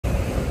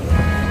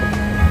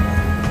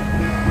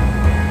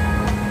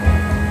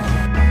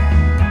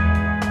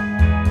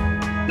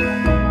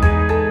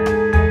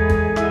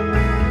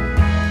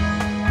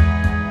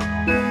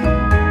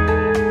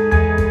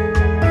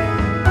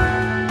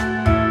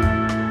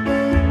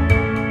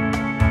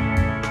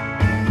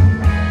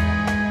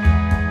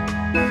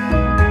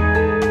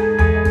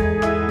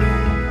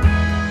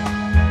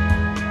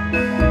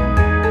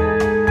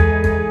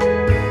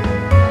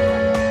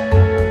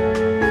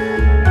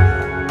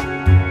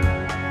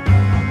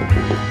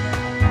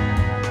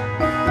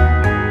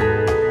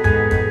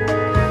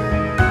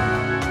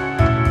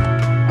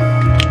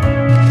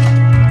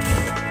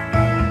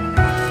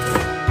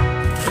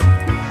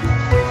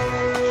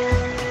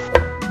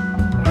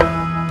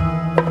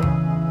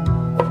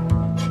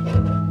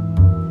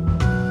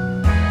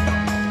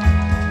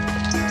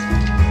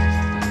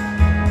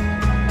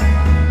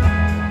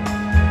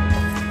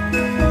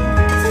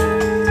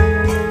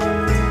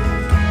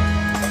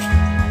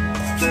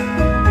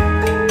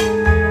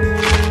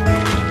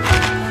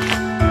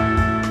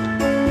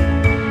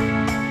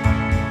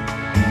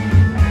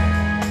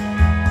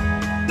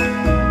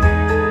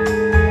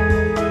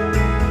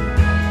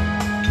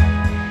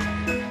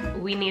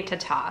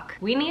talk.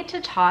 We need to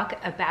talk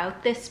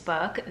about this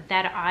book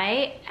that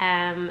I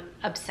am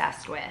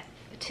obsessed with,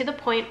 to the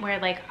point where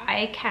like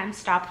I can't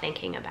stop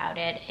thinking about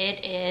it.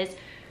 It is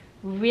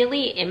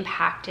really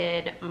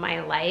impacted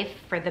my life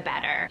for the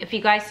better. If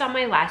you guys saw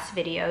my last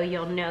video,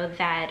 you'll know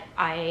that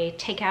I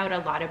take out a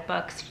lot of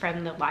books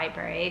from the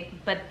library,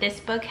 but this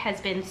book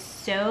has been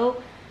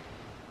so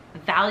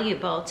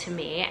valuable to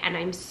me and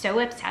I'm so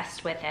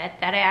obsessed with it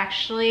that I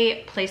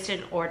actually placed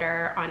an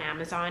order on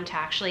Amazon to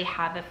actually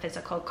have a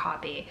physical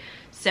copy.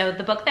 So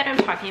the book that I'm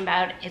talking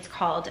about is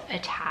called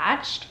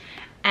Attached,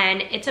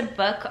 and it's a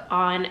book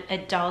on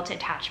adult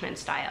attachment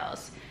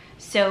styles.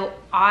 So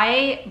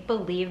I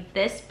believe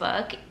this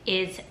book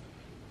is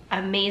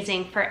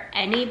amazing for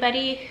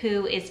anybody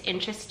who is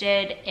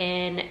interested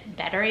in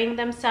bettering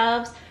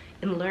themselves,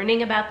 in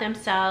learning about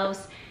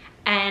themselves,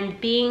 and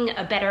being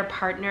a better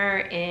partner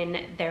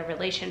in their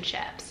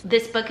relationships.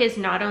 This book is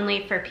not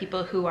only for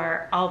people who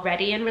are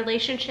already in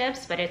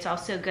relationships, but it's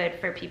also good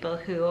for people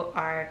who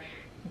are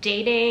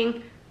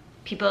dating,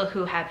 people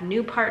who have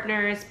new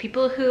partners,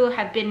 people who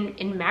have been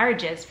in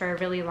marriages for a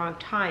really long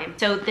time.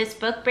 So this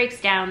book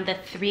breaks down the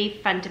 3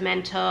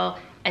 fundamental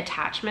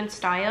attachment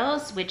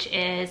styles, which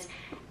is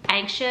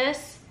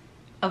anxious,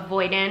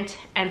 avoidant,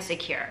 and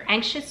secure.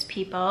 Anxious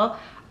people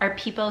are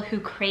people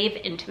who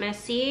crave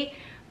intimacy,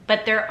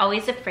 but they're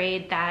always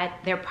afraid that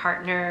their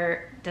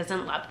partner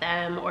doesn't love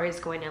them or is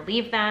going to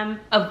leave them.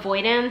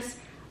 Avoidance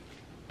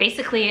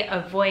basically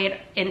avoid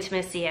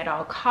intimacy at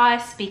all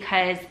costs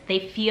because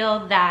they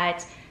feel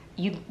that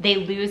they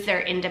lose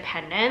their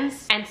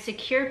independence. And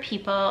secure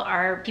people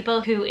are people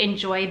who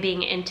enjoy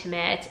being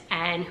intimate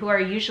and who are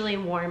usually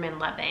warm and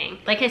loving.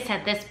 Like I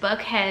said, this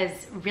book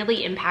has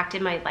really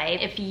impacted my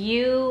life. If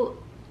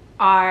you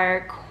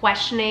are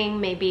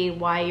questioning maybe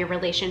why your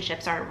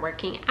relationships aren't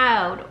working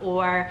out,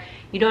 or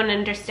you don't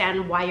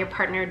understand why your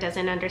partner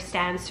doesn't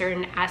understand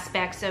certain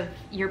aspects of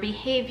your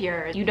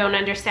behavior, you don't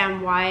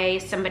understand why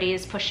somebody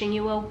is pushing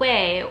you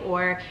away,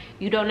 or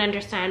you don't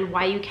understand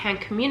why you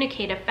can't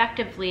communicate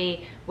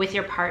effectively with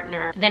your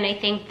partner, then I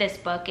think this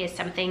book is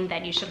something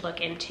that you should look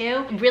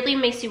into. It really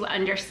makes you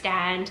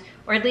understand,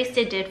 or at least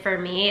it did for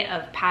me,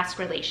 of past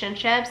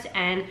relationships,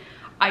 and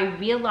I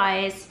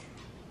realized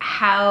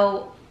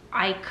how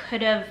I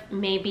could have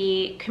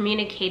maybe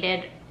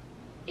communicated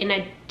in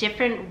a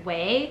different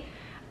way,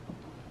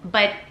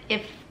 but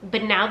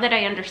now that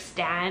I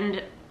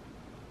understand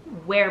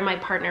where my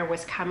partner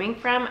was coming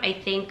from, I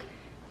think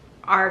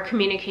our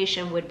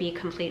communication would be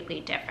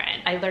completely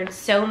different. I learned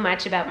so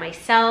much about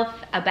myself,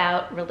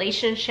 about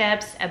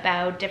relationships,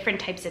 about different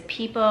types of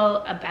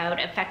people,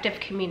 about effective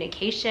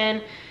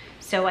communication.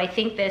 So I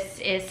think this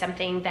is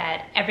something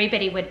that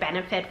everybody would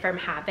benefit from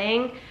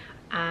having.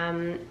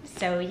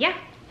 So yeah.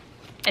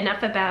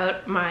 Enough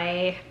about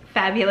my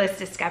fabulous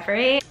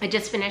discovery. I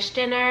just finished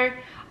dinner.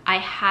 I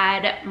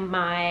had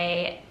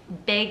my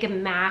Big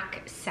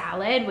Mac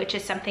salad, which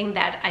is something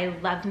that I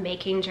love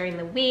making during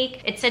the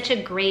week. It's such a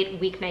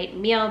great weeknight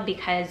meal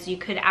because you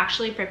could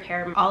actually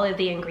prepare all of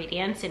the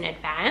ingredients in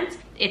advance.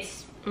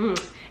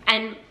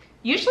 And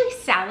usually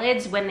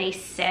salads, when they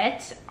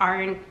sit,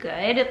 aren't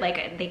good.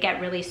 Like, they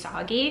get really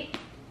soggy.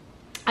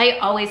 I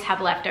always have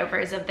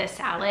leftovers of this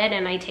salad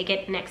and I take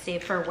it next day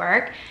for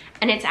work,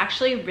 and it's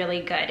actually really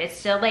good. It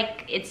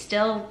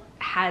still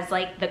has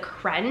like the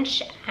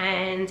crunch,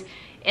 and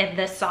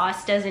the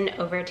sauce doesn't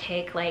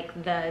overtake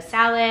like the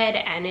salad,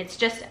 and it's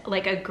just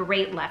like a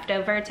great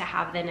leftover to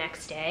have the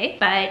next day.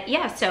 But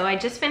yeah, so I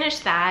just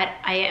finished that.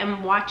 I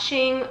am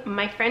watching,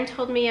 my friend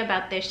told me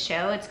about this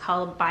show. It's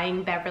called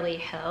Buying Beverly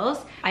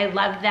Hills. I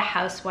love the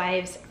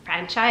Housewives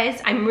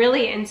franchise. I'm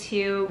really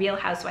into Real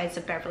Housewives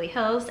of Beverly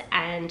Hills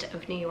and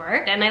of New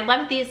York. And I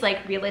love these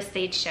like real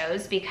estate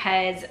shows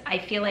because I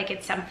feel like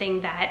it's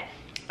something that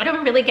I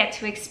don't really get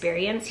to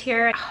experience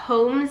here.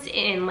 Homes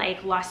in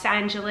like Los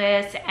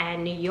Angeles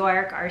and New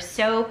York are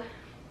so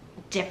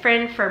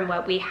different from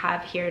what we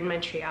have here in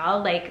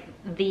Montreal. Like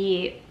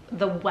the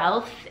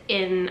wealth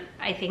in,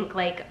 I think,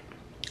 like,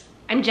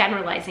 I'm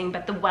generalizing,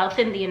 but the wealth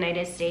in the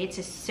United States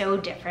is so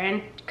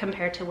different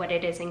compared to what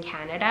it is in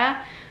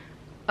Canada.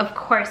 Of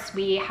course,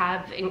 we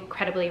have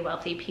incredibly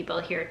wealthy people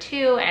here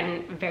too,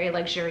 and very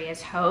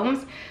luxurious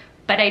homes,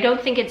 but I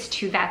don't think it's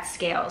to that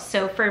scale.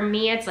 So for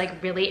me, it's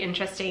like really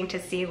interesting to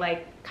see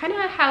like kind of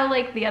how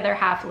like the other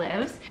half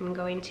lives. I'm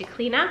going to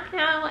clean up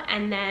now,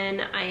 and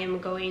then I am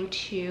going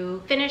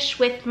to finish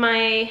with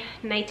my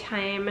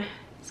nighttime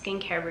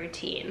skincare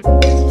routine.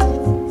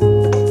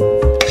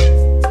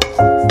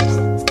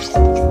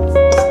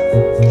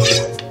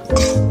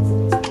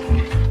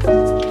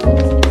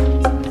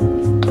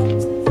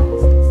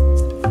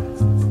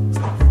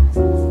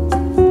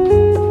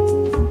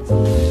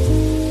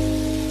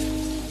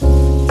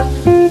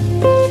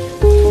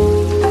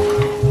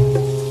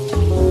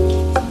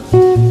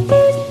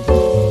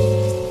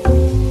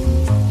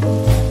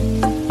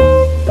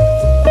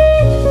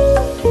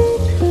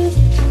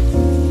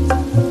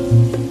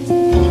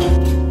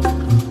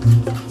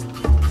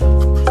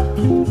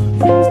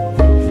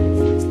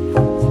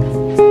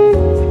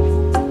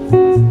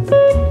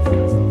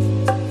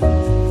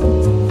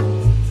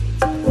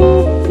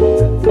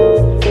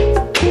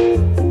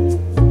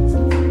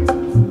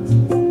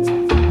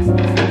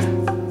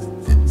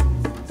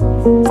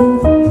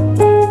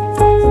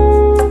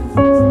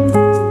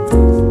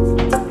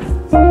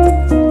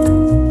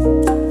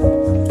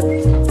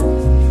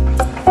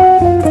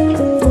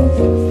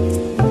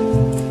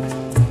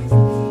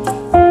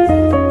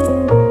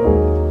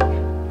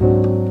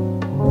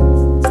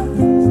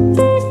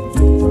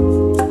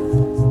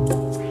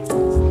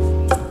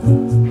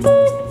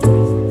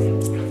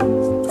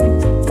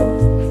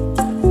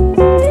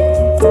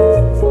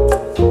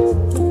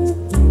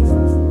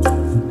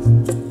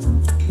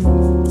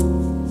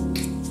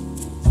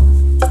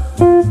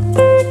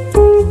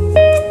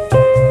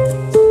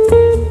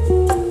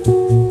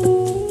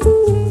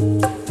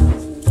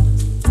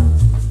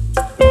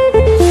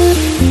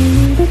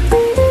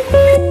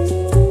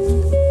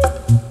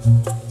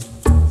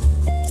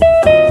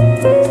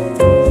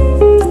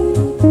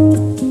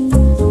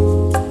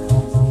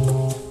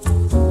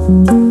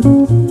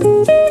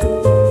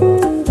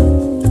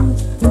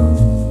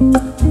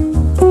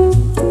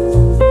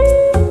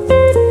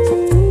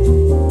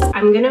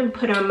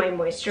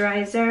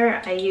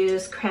 moisturizer. I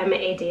use Crème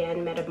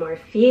ADN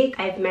Metamorphique.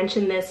 I've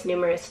mentioned this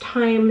numerous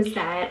times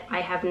that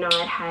I have not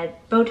had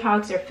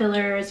Botox or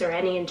fillers or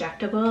any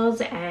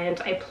injectables, and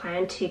I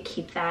plan to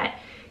keep that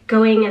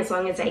going as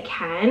long as I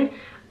can.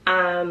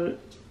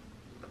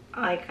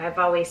 Like I've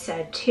always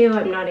said too,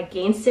 I'm not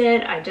against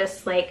it. I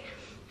just like,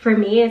 for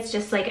me, it's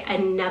just like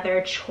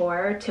another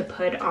chore to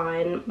put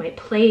on my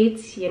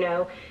plates, you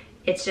know.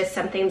 It's just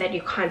something that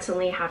you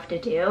constantly have to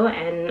do,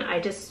 and I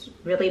just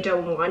really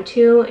don't want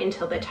to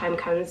until the time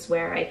comes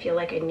where I feel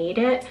like I need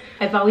it.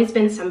 I've always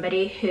been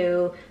somebody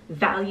who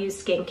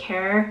values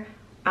skincare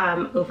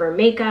over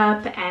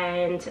makeup,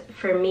 and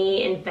for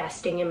me,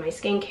 investing in my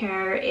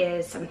skincare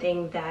is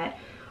something that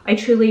I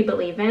truly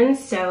believe in.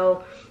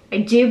 So I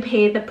do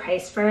pay the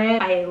price for it.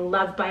 I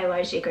love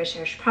Biologique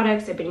Recherche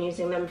products. I've been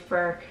using them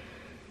for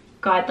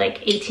God,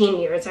 like 18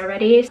 years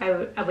already.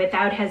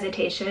 Without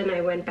hesitation,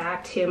 I went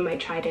back to my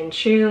tried and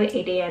true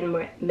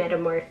ADN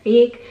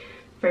Metamorphique.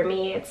 For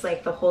me, it's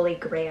like the holy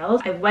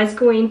grail. I was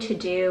going to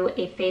do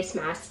a face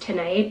mask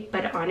tonight,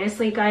 but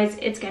honestly, guys,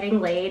 it's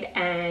getting late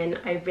and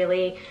I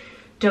really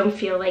don't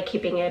feel like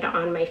keeping it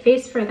on my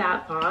face for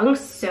that long,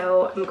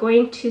 so I'm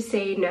going to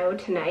say no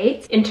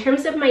tonight. In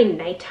terms of my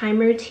nighttime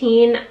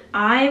routine,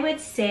 I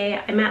would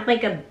say I'm at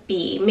like a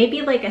B,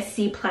 maybe like a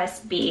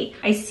C+B.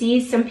 I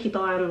see some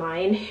people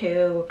online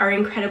who are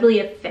incredibly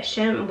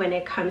efficient when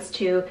it comes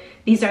to,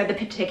 these are the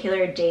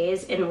particular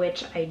days in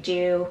which I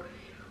do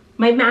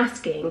my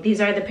masking. These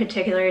are the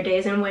particular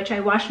days in which I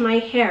wash my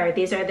hair.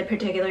 These are the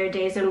particular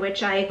days in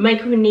which I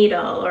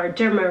microneedle or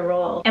derma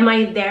roll. Am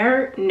I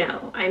there?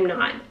 No, I'm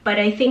not. But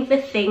I think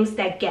the things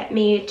that get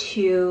me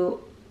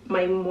to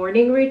my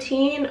morning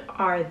routine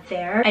are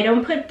there. I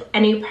don't put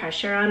any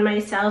pressure on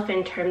myself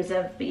in terms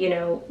of, you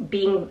know,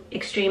 being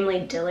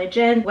extremely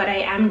diligent. What I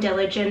am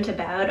diligent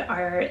about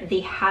are the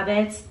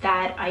habits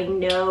that I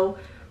know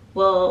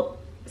will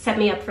set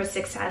me up for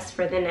success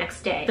for the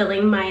next day.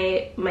 Filling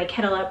my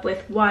kettle up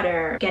with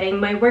water, getting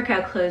my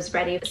workout clothes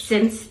ready.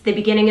 Since the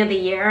beginning of the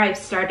year, I've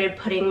started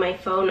putting my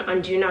phone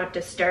on Do Not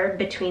Disturb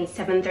between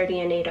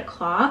 7:30 and 8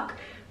 o'clock.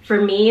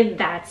 For me,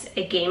 that's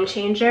a game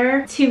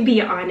changer. To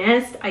be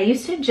honest, I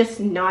used to just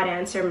not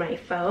answer my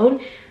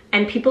phone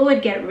and people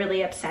would get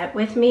really upset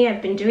with me.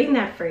 I've been doing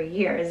that for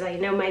years. I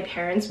know my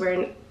parents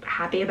weren't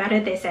happy about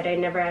it. They said I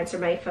never answer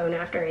my phone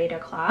after 8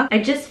 o'clock. I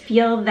just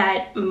feel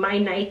that my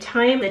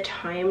nighttime, the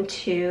time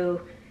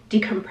to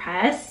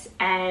decompress,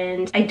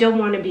 and I don't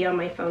want to be on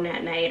my phone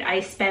at night. I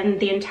spend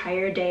the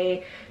entire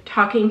day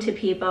talking to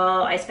people.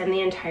 I spend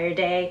the entire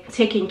day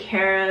taking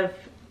care of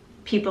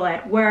people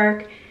at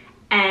work,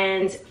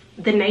 and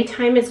the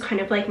nighttime is kind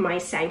of like my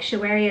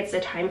sanctuary. It's a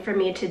time for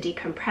me to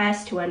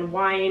decompress, to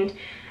unwind.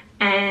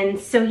 And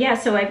so yeah,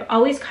 so I've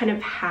always kind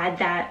of had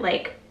that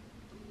like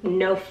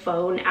no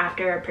phone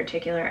after a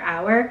particular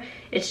hour.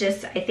 It's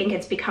just, I think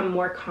it's become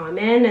more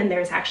common and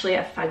there's actually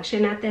a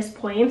function at this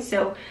point.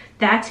 So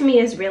that to me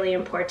is really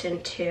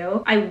important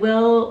too. I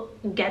will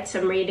get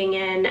some reading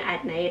in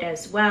at night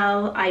as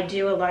well. I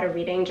do a lot of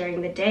reading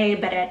during the day,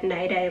 but at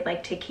night I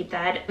like to keep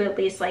that at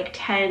least like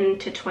 10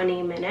 to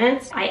 20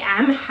 minutes. I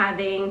am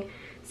having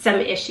some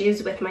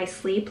issues with my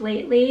sleep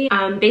lately.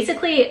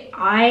 Basically,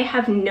 I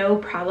have no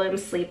problem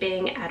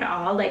sleeping at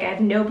all. Like I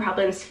have no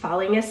problems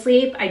falling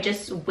asleep. I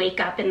just wake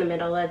up in the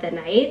middle of the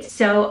night.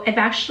 So I've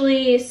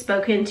actually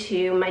spoken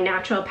to my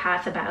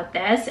naturopath about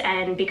this,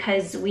 and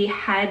because we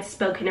had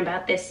spoken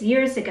about this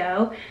years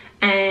ago,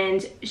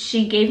 and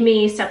she gave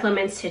me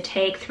supplements to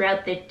take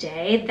throughout the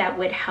day that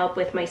would help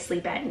with my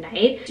sleep at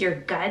night. It's your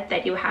gut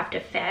that you have to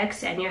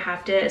fix, and you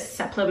have to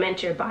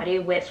supplement your body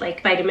with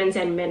like vitamins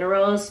and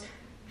minerals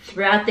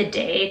throughout the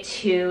day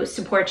to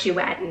support you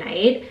at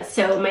night.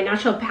 So my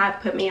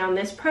naturopath put me on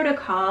this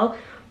protocol,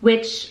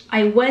 which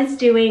I was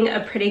doing a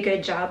pretty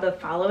good job of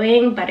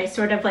following, but I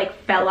sort of like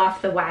fell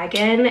off the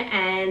wagon,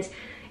 and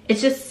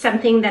it's just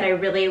something that I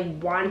really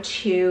want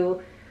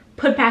to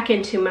put back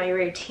into my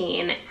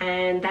routine.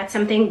 And that's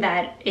something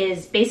that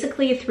is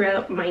basically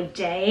throughout my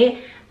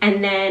day,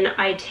 and then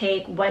I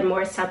take one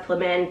more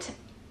supplement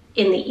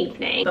in the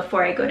evening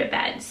before I go to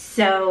bed.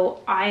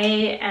 So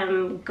I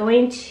am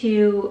going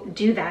to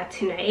do that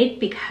tonight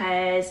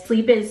because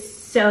sleep is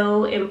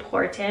so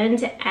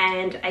important,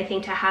 and I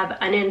think to have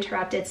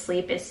uninterrupted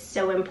sleep is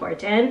so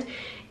important.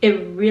 It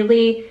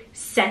really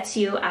sets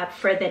you up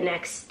for the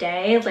next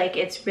day. Like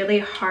it's really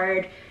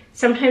hard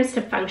sometimes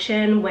to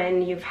function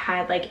when you've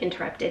had like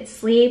interrupted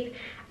sleep.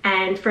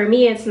 And for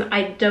me, it's,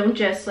 I don't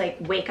just like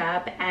wake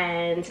up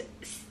and,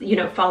 you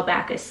know, fall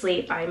back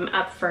asleep. I'm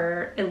up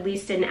for at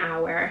least an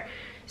hour.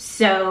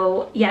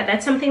 So yeah,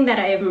 that's something that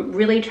I'm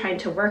really trying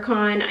to work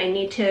on. I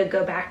need to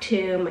go back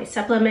to my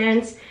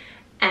supplements,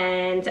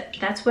 and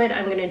that's what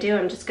I'm gonna do.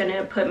 I'm just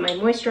gonna put my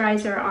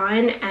moisturizer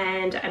on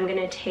and I'm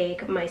gonna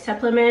take my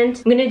supplement.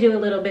 I'm gonna do a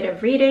little bit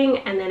of reading,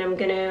 and then I'm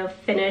gonna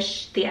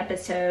finish the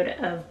episode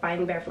of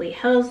Buying Beverly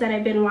Hills that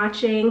I've been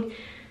watching.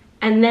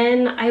 And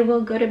then I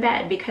will go to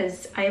bed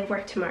because I have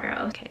work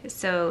tomorrow. Okay,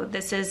 so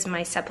this is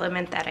my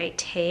supplement that I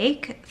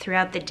take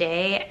throughout the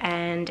day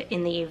and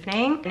in the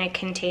evening. And it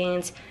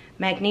contains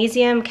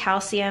magnesium,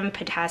 calcium,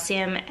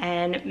 potassium,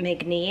 and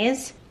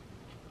manganese.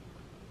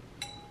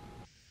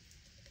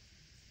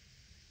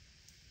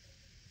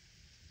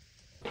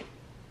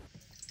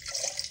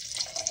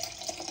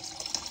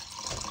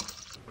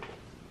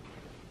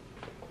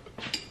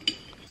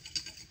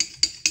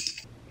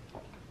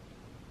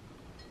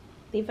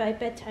 Levi,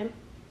 bedtime.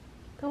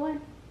 Go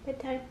on,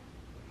 bedtime.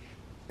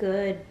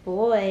 Good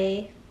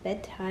boy,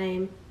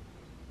 bedtime.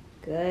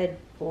 Good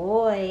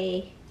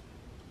boy.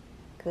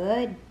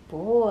 Good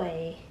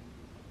boy.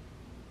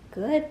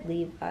 Good,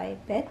 Levi,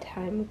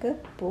 bedtime.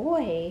 Good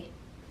boy.